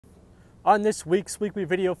On this week's weekly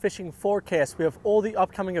video fishing forecast, we have all the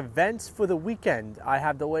upcoming events for the weekend. I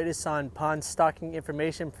have the latest on pond stocking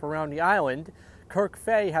information from around the island. Kirk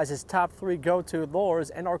has his top 3 go-to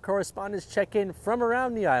lures, and our correspondents check in from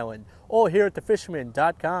around the island, all here at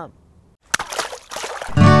thefisherman.com.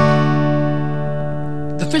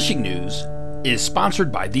 The Fishing News is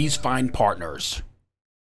sponsored by these fine partners.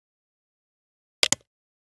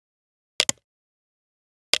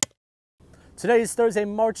 Today is Thursday,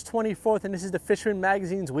 March 24th, and this is the Fisherman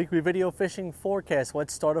Magazine's weekly video fishing forecast.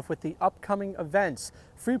 Let's start off with the upcoming events.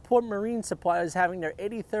 Freeport Marine Supply is having their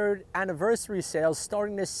 83rd anniversary sales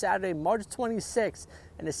starting this Saturday, March 26th,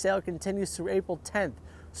 and the sale continues through April 10th.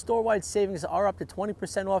 Store-wide savings are up to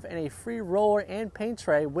 20% off, and a free roller and paint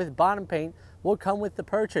tray with bottom paint will come with the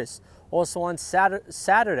purchase. Also on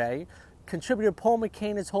Saturday, contributor Paul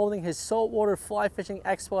McCain is holding his saltwater fly fishing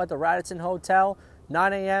expo at the Radisson Hotel,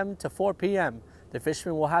 9 a.m. to 4 p.m. The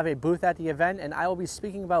fishermen will have a booth at the event, and I will be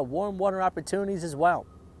speaking about warm water opportunities as well.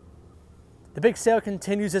 The big sale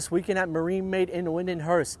continues this weekend at Marine Made in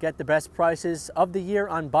Lindenhurst. Get the best prices of the year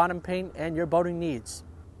on bottom paint and your boating needs.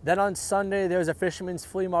 Then on Sunday, there's a fisherman's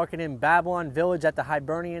flea market in Babylon Village at the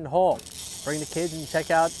Hibernian Hall. Bring the kids and check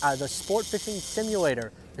out the Sport Fishing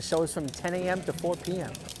Simulator. The show is from 10 a.m. to 4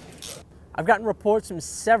 p.m. I've gotten reports from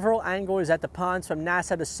several anglers at the ponds from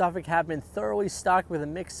Nassau to Suffolk have been thoroughly stocked with a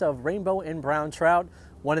mix of rainbow and brown trout,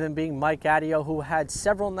 one of them being Mike Adio, who had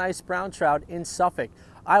several nice brown trout in Suffolk.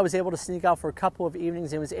 I was able to sneak out for a couple of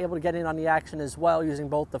evenings and was able to get in on the action as well using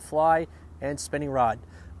both the fly and spinning rod.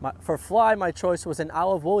 For fly, my choice was an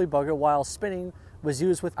olive woolly bugger, while spinning was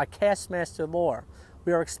used with a Castmaster lure.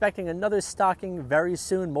 We are expecting another stocking very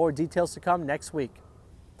soon. More details to come next week.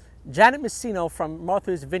 Janet Messino from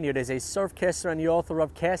Martha's Vineyard is a surfcaster and the author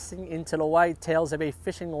of Casting into the Light, Tales of a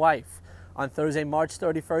Fishing Life. On Thursday, March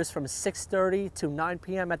 31st from 6:30 to 9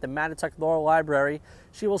 p.m. at the Mattituck Law Library,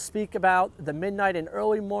 she will speak about the midnight and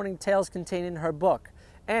early morning tales contained in her book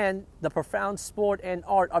and the profound sport and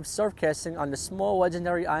art of surfcasting on the small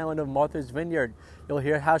legendary island of Martha's Vineyard. You'll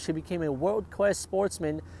hear how she became a world-class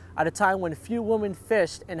sportsman at a time when few women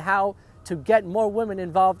fished and how to get more women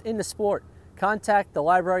involved in the sport. Contact the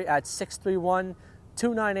library at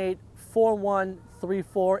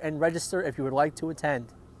 631-298-4134 and register if you would like to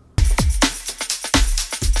attend.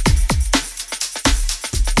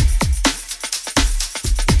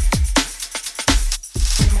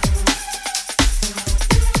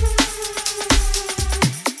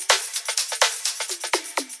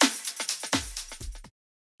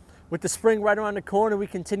 With the spring right around the corner, we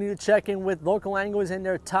continue to check in with local anglers and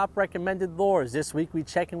their top recommended lures. This week we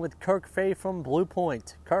check in with Kirk from Blue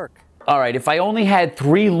Point. Kirk. All right, if I only had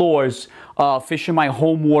 3 lures fishing my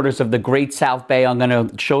home waters of the Great South Bay, I'm going to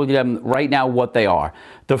show them right now what they are.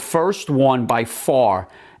 The first one by far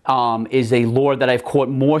is a lure that I've caught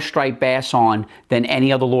more striped bass on than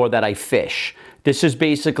any other lure that I fish. This is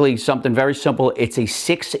basically something very simple. It's a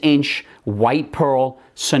 6-inch white pearl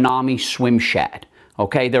tsunami swim shad.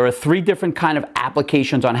 Okay, there are 3 different kind of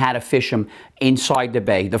applications on how to fish them inside the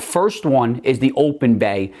bay. The first one is the open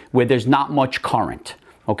bay, where there's not much current.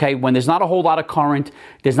 Okay, when there's not a whole lot of current,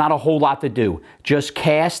 there's not a whole lot to do. Just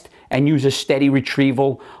cast and use a steady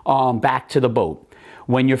retrieval back to the boat.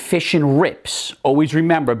 When you're fishing rips, always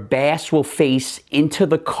remember bass will face into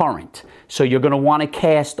the current. So you're going to want to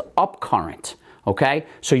cast up current. Okay,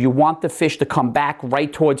 so you want the fish to come back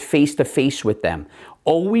right towards face to face with them.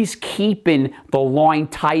 Always keeping the line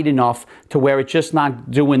tight enough to where it's just not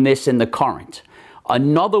doing this in the current.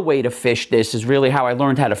 Another way to fish this is really how I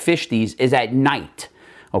learned how to fish these is at night.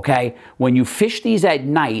 Okay, when you fish these at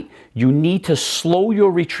night, you need to slow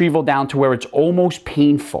your retrieval down to where it's almost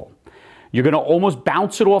painful. You're going to almost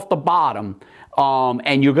bounce it off the bottom,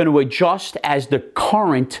 and you're going to adjust as the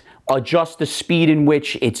current adjust the speed in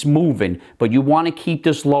which it's moving, but you want to keep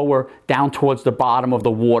this lower down towards the bottom of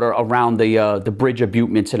the water around the bridge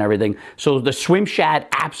abutments and everything. So the swim shad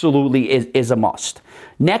absolutely is a must.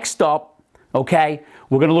 Next up, okay,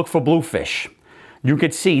 we're going to look for bluefish. You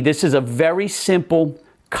can see this is a very simple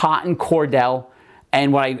cotton cordell,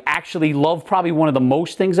 and what I actually love, probably one of the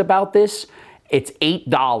most things about this, it's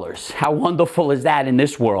 $8. How wonderful is that in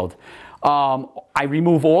this world? I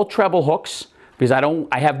remove all treble hooks, because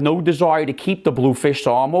I have no desire to keep the bluefish,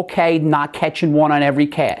 so I'm okay not catching one on every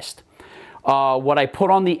cast. What I put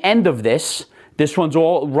on the end of this one's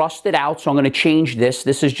all rusted out, so I'm going to change this.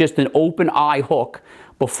 This is just an open eye hook.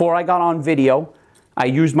 Before I got on video, I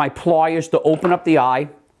used my pliers to open up the eye.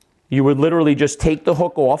 You would literally just take the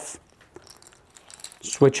hook off,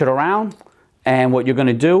 switch it around, and what you're going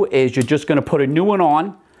to do is you're just going to put a new one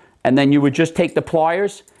on, and then you would just take the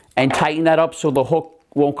pliers and tighten that up so the hook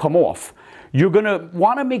won't come off. You're going to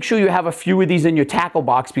want to make sure you have a few of these in your tackle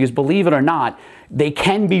box because, believe it or not, they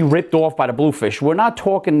can be ripped off by the bluefish. We're not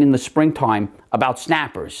talking in the springtime about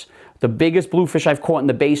snappers. The biggest bluefish I've caught in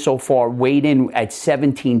the bay so far weighed in at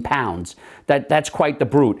 17 pounds. That's quite the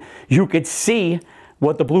brute. You could see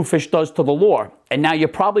what the bluefish does to the lure. And now you're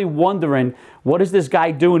probably wondering, what is this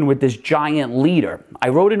guy doing with this giant leader? I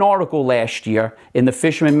wrote an article last year in the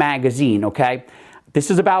Fisherman Magazine, okay? This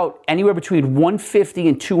is about anywhere between 150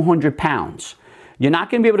 and 200 pounds. You're not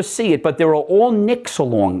going to be able to see it, but there are all nicks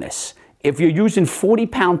along this. If you're using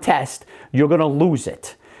 40-pound test, you're going to lose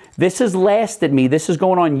it. This has lasted me. This is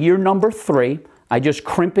going on year number 3. I just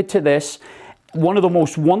crimp it to this. One of the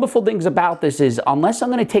most wonderful things about this is, unless I'm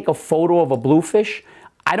going to take a photo of a bluefish,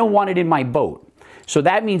 I don't want it in my boat. So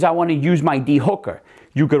that means I want to use my de-hooker.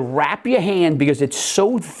 You could wrap your hand because it's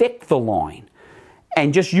so thick, the line,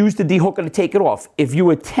 and just use the de-hooker to take it off. If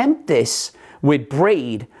you attempt this with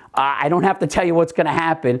braid, I don't have to tell you what's going to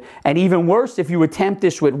happen. And even worse, if you attempt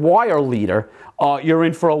this with wire leader, you're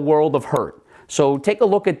in for a world of hurt. So take a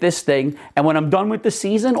look at this thing, and when I'm done with the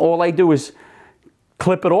season, all I do is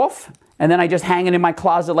clip it off, and then I just hang it in my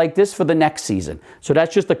closet like this for the next season. So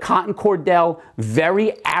that's just a cotton cordell,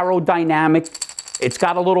 very aerodynamic. It's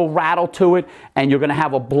got a little rattle to it, and you're going to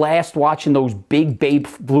have a blast watching those big babe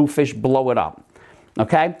bluefish blow it up.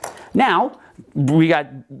 Okay, now we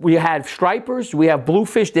had stripers, we have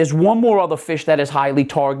bluefish. There's one more other fish that is highly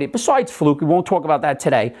targeted besides fluke. We won't talk about that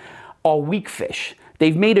today. Are weak fish.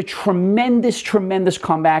 They've made a tremendous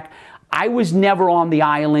comeback. I was never on the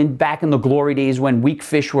island back in the glory days when weak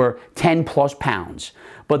fish were 10 plus pounds.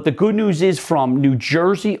 But the good news is, from New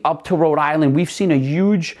Jersey up to Rhode Island, we've seen a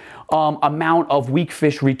huge amount of weak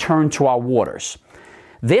fish return to our waters.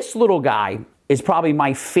 This little guy is probably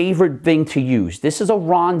my favorite thing to use. This is a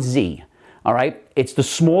Ron Z, all right? It's the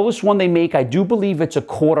smallest one they make. I do believe it's a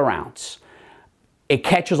 1/4 ounce. It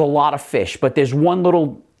catches a lot of fish, but there's one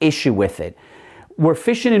little issue with it. We're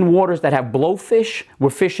fishing in waters that have blowfish. We're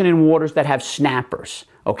fishing in waters that have snappers,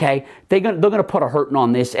 okay? They're gonna put a hurting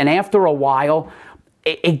on this, and after a while,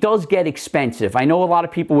 it does get expensive. I know a lot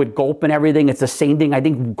of people with gulp and everything, it's the same thing. I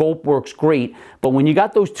think gulp works great, but when you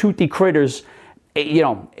got those toothy critters,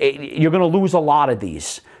 you're going to lose a lot of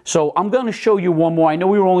these. So I'm going to show you one more. I know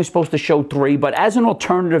we were only supposed to show 3, but as an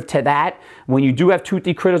alternative to that, when you do have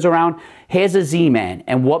toothy critters around, here's a Z-Man.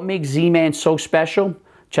 And what makes Z-Man so special?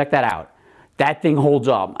 Check that out. That thing holds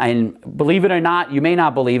up. And believe it or not, you may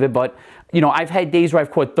not believe it, but I've had days where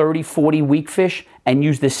I've caught 30, 40 weak fish and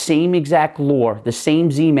used the same exact lure, the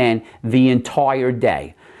same Z-Man, the entire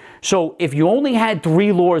day. So if you only had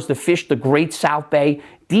 3 lures to fish the Great South Bay,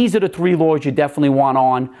 these are the 3 lures you definitely want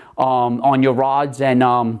on your rods. And,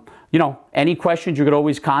 any questions, you could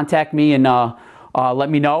always contact me and let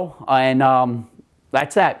me know. And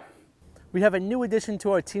that's that. We have a new addition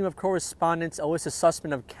to our team of correspondents, Alyssa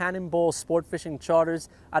Sussman of Cannonball Sport Fishing Charters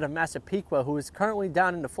out of Massapequa, who is currently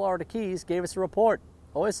down in the Florida Keys, gave us a report.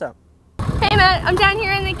 Alyssa. Hey Matt, I'm down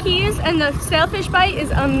here in the Keys and the sailfish bite is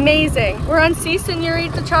amazing. We're on Sea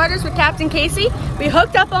Senorita Charters with Captain Casey. We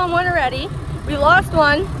hooked up on one already. We lost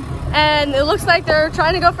one and it looks like they're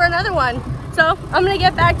trying to go for another one. So I'm gonna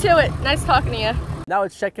get back to it. Nice talking to you. Now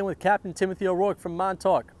let's check in with Captain Timothy O'Rourke from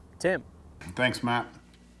Montauk. Tim. Thanks, Matt.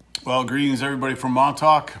 Well, greetings everybody from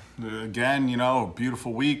Montauk. Again,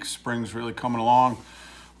 beautiful week. Spring's really coming along.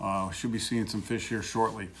 Should be seeing some fish here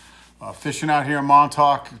shortly. Fishing out here in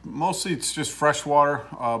Montauk, mostly it's just freshwater.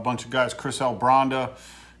 A bunch of guys, Chris Albronda,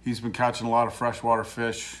 he's been catching a lot of freshwater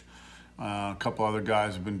fish. A couple other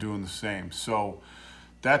guys have been doing the same. So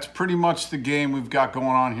that's pretty much the game we've got going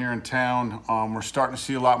on here in town. We're starting to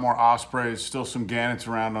see a lot more ospreys, still some gannets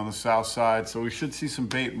around on the south side. So we should see some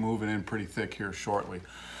bait moving in pretty thick here shortly.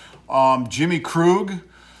 Jimmy Krug,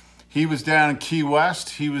 he was down in Key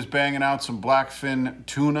West. He was banging out some blackfin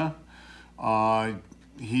tuna.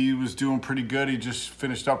 He was doing pretty good. He just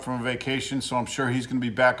finished up from a vacation, so I'm sure he's going to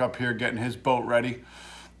be back up here getting his boat ready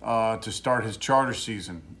to start his charter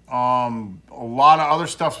season. A lot of other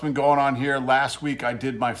stuff's been going on here. Last week I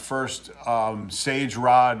did my first Sage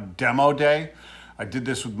Rod demo day. I did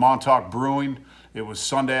this with Montauk Brewing. It was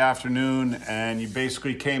Sunday afternoon, and you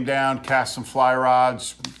basically came down, cast some fly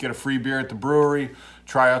rods, get a free beer at the brewery,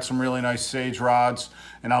 try out some really nice Sage rods.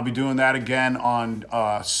 And I'll be doing that again on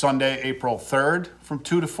Sunday, April 3rd from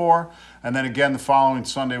 2 to 4. And then again the following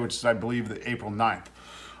Sunday, which is, I believe, the April 9th.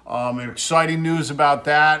 Exciting news about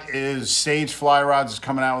that is Sage Fly Rods is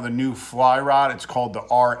coming out with a new fly rod. It's called the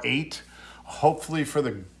R8. Hopefully for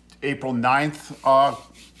the April 9th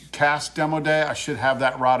cast demo day, I should have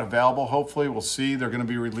that rod available, hopefully. We'll see. They're going to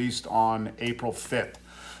be released on April 5th.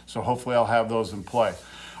 So hopefully I'll have those in play.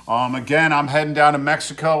 Again, I'm heading down to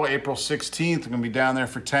Mexico April 16th. I'm going to be down there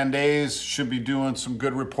for 10 days. Should be doing some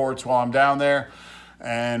good reports while I'm down there.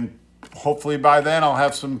 And hopefully by then I'll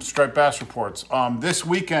have some striped bass reports. This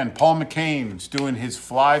weekend, Paul McCain's doing his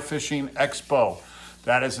Fly Fishing Expo.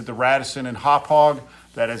 That is at the Radisson in Hop Hog.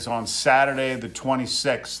 That is on Saturday the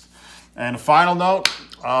 26th. And a final note,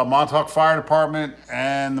 Montauk Fire Department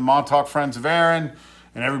and the Montauk Friends of Aaron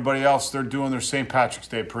and everybody else, they're doing their St. Patrick's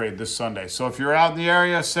Day parade this Sunday. So if you're out in the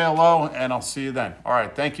area, say hello, and I'll see you then. All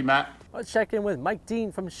right, thank you, Matt. Let's check in with Mike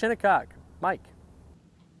Dean from Shinnecock. Mike.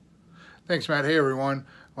 Thanks, Matt. Hey, everyone.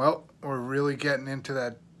 Well, we're really getting into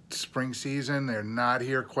that spring season. They're not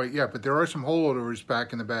here quite yet, but there are some holdovers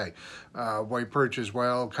back in the bay. White perch as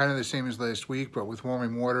well, kind of the same as last week, but with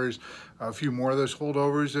warming waters, a few more of those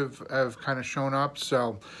holdovers have kind of shown up.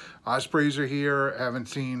 So ospreys are here. Haven't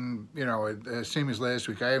seen, same as last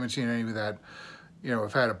week. I haven't seen any of that,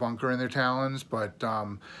 have had a bunker in their talons, but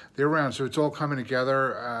they're around. So it's all coming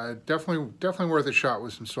together. Definitely worth a shot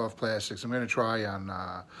with some soft plastics. I'm going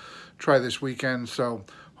to try this weekend. So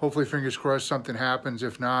hopefully, fingers crossed, something happens.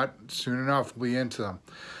 If not, soon enough, we'll be into them.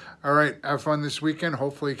 All right, have fun this weekend.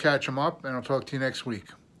 Hopefully catch them up, and I'll talk to you next week.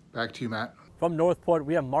 Back to you, Matt. From Northport,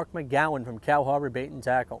 we have Mark McGowan from Cow Harbor Bait and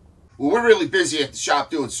Tackle. Well, we're really busy at the shop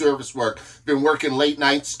doing service work. Been working late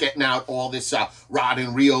nights, getting out all this rod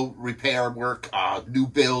and reel repair work, new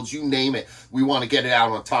builds, you name it. We want to get it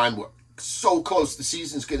out on time. We're so close. The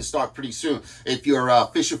season's going to start pretty soon. If you're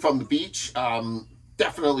fishing from the beach,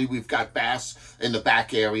 definitely we've got bass in the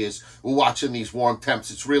back areas. We're watching these warm temps.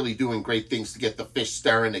 It's really doing great things to get the fish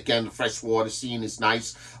stirring. Again, the freshwater scene is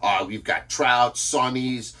nice. We've got trout,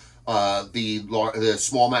 sunnies, the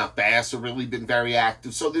smallmouth bass have really been very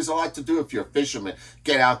active. So there's a lot to do if you're a fisherman.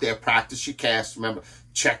 Get out there, practice your cast. Remember,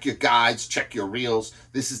 check your guides, check your reels.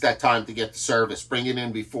 This is that time to get the service. Bring it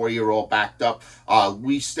in before you're all backed up.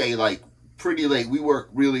 We stay like pretty late. We work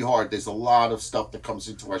really hard. There's a lot of stuff that comes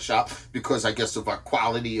into our shop because I guess of our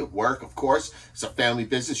quality of work, of course. It's a family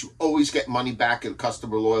business. You always get money back in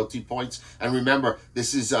customer loyalty points. And remember,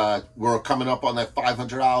 this is, we're coming up on that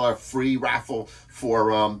 $500 free raffle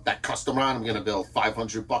for that customer. I'm going to bill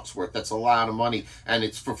 $500 worth. That's a lot of money. And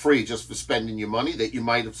it's for free just for spending your money that you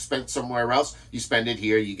might have spent somewhere else. You spend it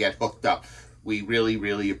here, you get hooked up. We really,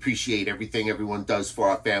 really appreciate everything everyone does for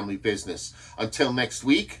our family business. Until next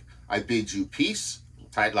week, I bid you peace and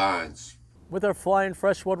tight lines. With our fly and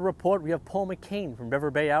freshwater report, we have Paul McCain from River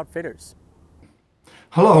Bay Outfitters.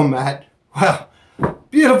 Hello, Matt. Well,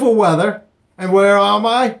 beautiful weather. And where am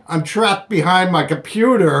I? I'm trapped behind my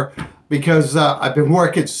computer because I've been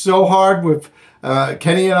working so hard with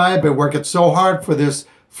Kenny and I have been working so hard for this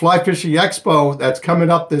Fly Fishing Expo that's coming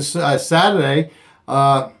up this Saturday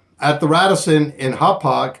at the Radisson in Hop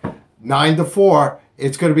Hog, 9 to 4.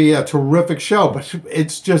 It's going to be a terrific show, but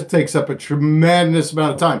it just takes up a tremendous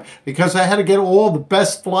amount of time because I had to get all the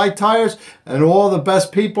best fly tires and all the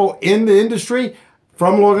best people in the industry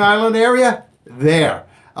from Long Island area there.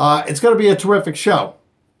 It's going to be a terrific show.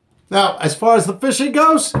 Now, as far as the fishing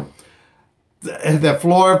goes, the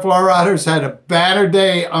Florida Riders had a banner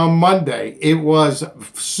day on Monday. It was a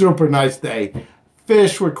super nice day.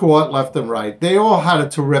 Fish were caught left and right. They all had a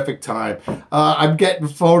terrific time. I'm getting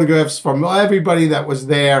photographs from everybody that was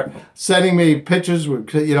there, sending me pictures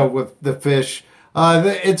with with the fish.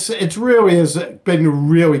 It's really has been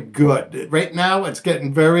really good. Right now, it's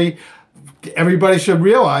getting very. Everybody should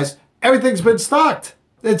realize everything's been stocked.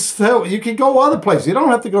 It's still, you can go other places. You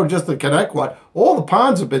don't have to go just to Connecticut. All the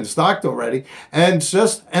ponds have been stocked already, and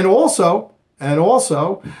also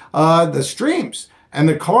the streams. And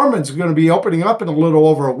the Carmen's going to be opening up in a little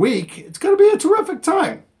over a week. It's going to be a terrific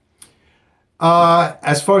time.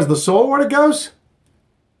 As far as the saltwater goes,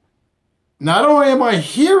 not only am I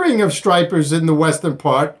hearing of stripers in the western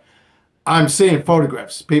part, I'm seeing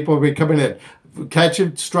photographs. People will be coming in.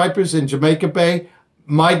 Catching stripers in Jamaica Bay.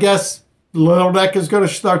 My guess, Little Neck is going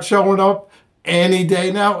to start showing up any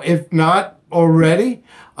day now, if not already.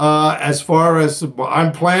 As far as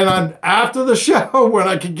I'm planning on after the show, when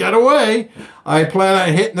I can get away, I plan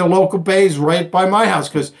on hitting the local bays right by my house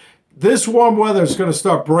because this warm weather is going to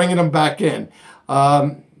start bringing them back in.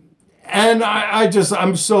 And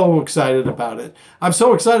I'm so excited about it. I'm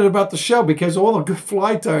so excited about the show because all the good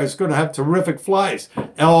fly tires are going to have terrific flies.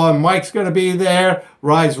 Ella and Mike's going to be there.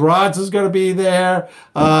 Rise Rods is going to be there.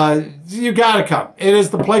 You got to come. It is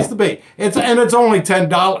the place to be. It's only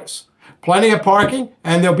 $10. Plenty of parking,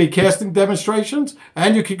 and there'll be casting demonstrations,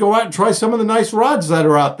 and you can go out and try some of the nice rods that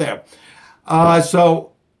are out there.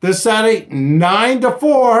 So this Saturday, 9 to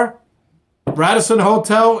 4, Radisson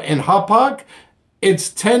Hotel in Hop Hog.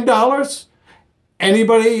 It's $10,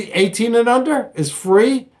 Anybody 18 and under is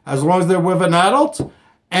free as long as they're with an adult.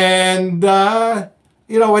 And,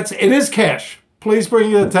 you know, it is cash. Please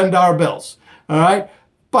bring you the $10 bills. All right?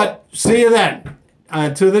 But see you then.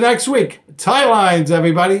 To the next week. Tie lines,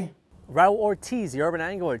 everybody. Raul Ortiz, the urban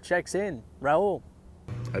angler, checks in. Raul.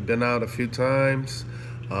 I've been out a few times.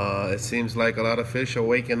 It seems like a lot of fish are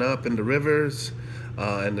waking up in the rivers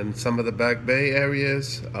and in some of the back bay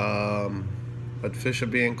areas. But fish are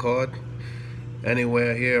being caught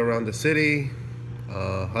anywhere here around the city.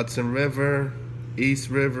 Hudson River, East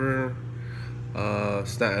River,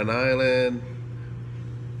 Staten Island,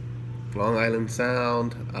 Long Island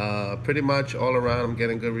Sound, pretty much all around. I'm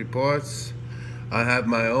getting good reports. I have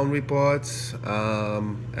my own reports,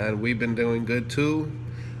 and we've been doing good too.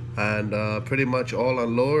 And pretty much all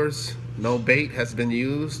on lures. No bait has been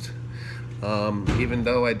used, even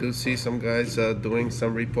though I do see some guys doing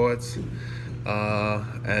some reports,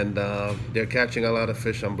 and they're catching a lot of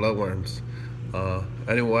fish on blowworms.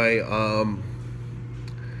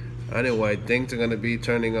 Anyway, things are going to be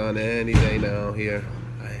turning on any day now here.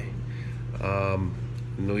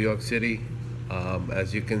 New York City,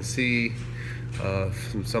 as you can see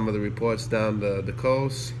from some of the reports down the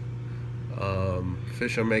coast,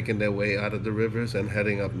 fish are making their way out of the rivers and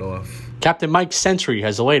heading up north. Captain Mike Sentry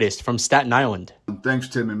has the latest from Staten Island. Thanks,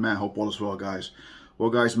 Tim and Matt. Hope all is well, guys. Well,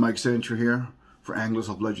 guys, Mike Sentry here for Anglers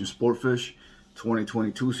of Legend Sportfish.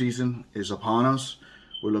 2022 season is upon us.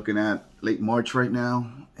 We're looking at late March right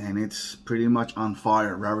now, and it's pretty much on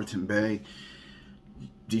fire. Raritan Bay.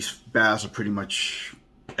 These bass are pretty much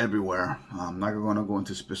everywhere. I'm not going to go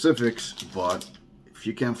into specifics, but if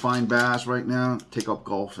you can't find bass right now, take up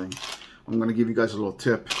golfing. I'm going to give you guys a little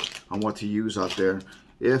tip on what to use out there.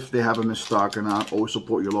 If they have a misstock or not, always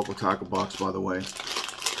support your local tackle box, by the way.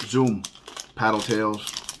 Zoom, paddle tails,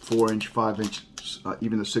 4-inch, 5-inch,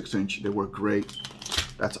 even the 6-inch, they work great.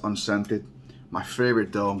 That's unscented. My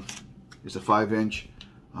favorite, though, is the 5-inch.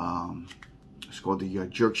 It's called the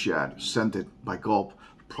Jerk Shad, scented by Gulp.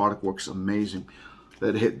 Product works amazing.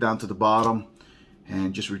 Let it hit down to the bottom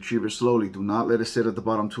and just retrieve it slowly. Do not let it sit at the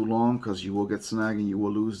bottom too long, because you will get snagged and you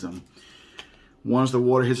will lose them. Once the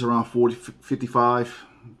water hits around 40, 55,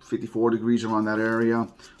 54 degrees around that area,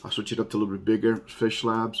 I'll switch it up to a little bit bigger. Fish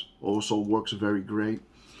slabs also works very great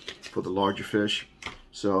for the larger fish.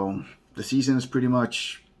 So the season is pretty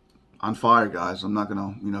much on fire, guys. I'm not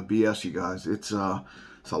gonna BS you guys. It's a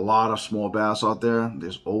lot of small bass out there.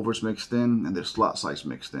 There's overs mixed in and there's slot size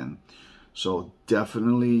mixed in. So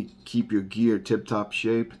definitely keep your gear tip-top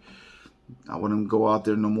shape. I wouldn't go out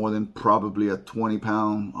there no more than probably a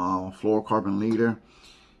 20-pound fluorocarbon leader,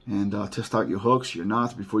 and test out your hooks, your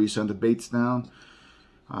knots before you send the baits down.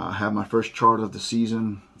 I have my first chart of the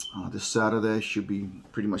season this Saturday. Should be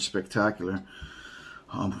pretty much spectacular.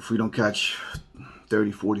 If we don't catch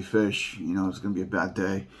 30, 40 fish, it's gonna be a bad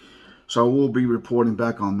day. So I will be reporting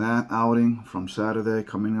back on that outing from Saturday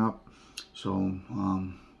coming up. So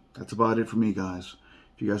that's about it for me, guys.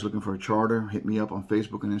 If you guys are looking for a charter, hit me up on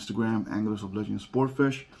Facebook and Instagram, Anglers of Legend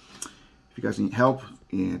Sportfish. If you guys need help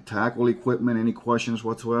in tackle equipment, any questions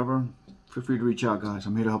whatsoever, feel free to reach out, guys.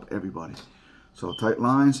 I'm here to help everybody. So tight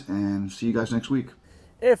lines, and see you guys next week.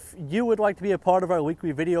 If you would like to be a part of our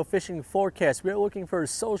weekly video fishing forecast, we are looking for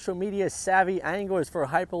social media savvy anglers for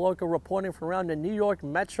hyperlocal reporting from around the New York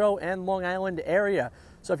Metro and Long Island area.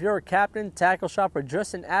 So if you're a captain, tackle shop, or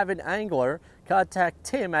just an avid angler, contact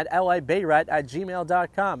Tim at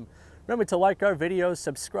libayrat@gmail.com. Remember to like our videos,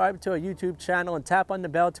 subscribe to our YouTube channel, and tap on the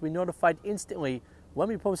bell to be notified instantly when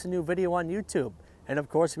we post a new video on YouTube. And of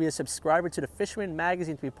course, be a subscriber to the Fisherman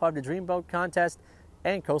Magazine to be part of the Dreamboat Contest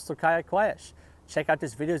and Coastal Kayak Clash. Check out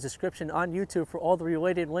this video's description on YouTube for all the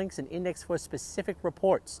related links and index for specific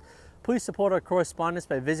reports. Please support our correspondents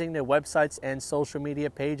by visiting their websites and social media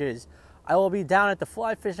pages. I will be down at the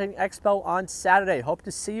Fly Fishing Expo on Saturday. Hope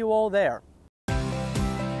to see you all there.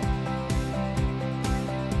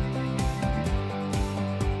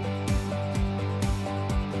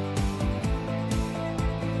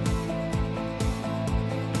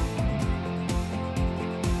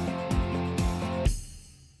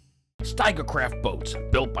 Steigercraft boats,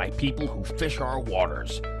 built by people who fish our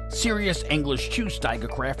waters. Serious anglers choose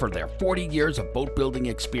Steigercraft for their 40 years of boat building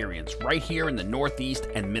experience right here in the Northeast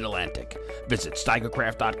and Mid-Atlantic. Visit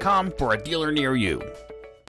steigercraft.com for a dealer near you.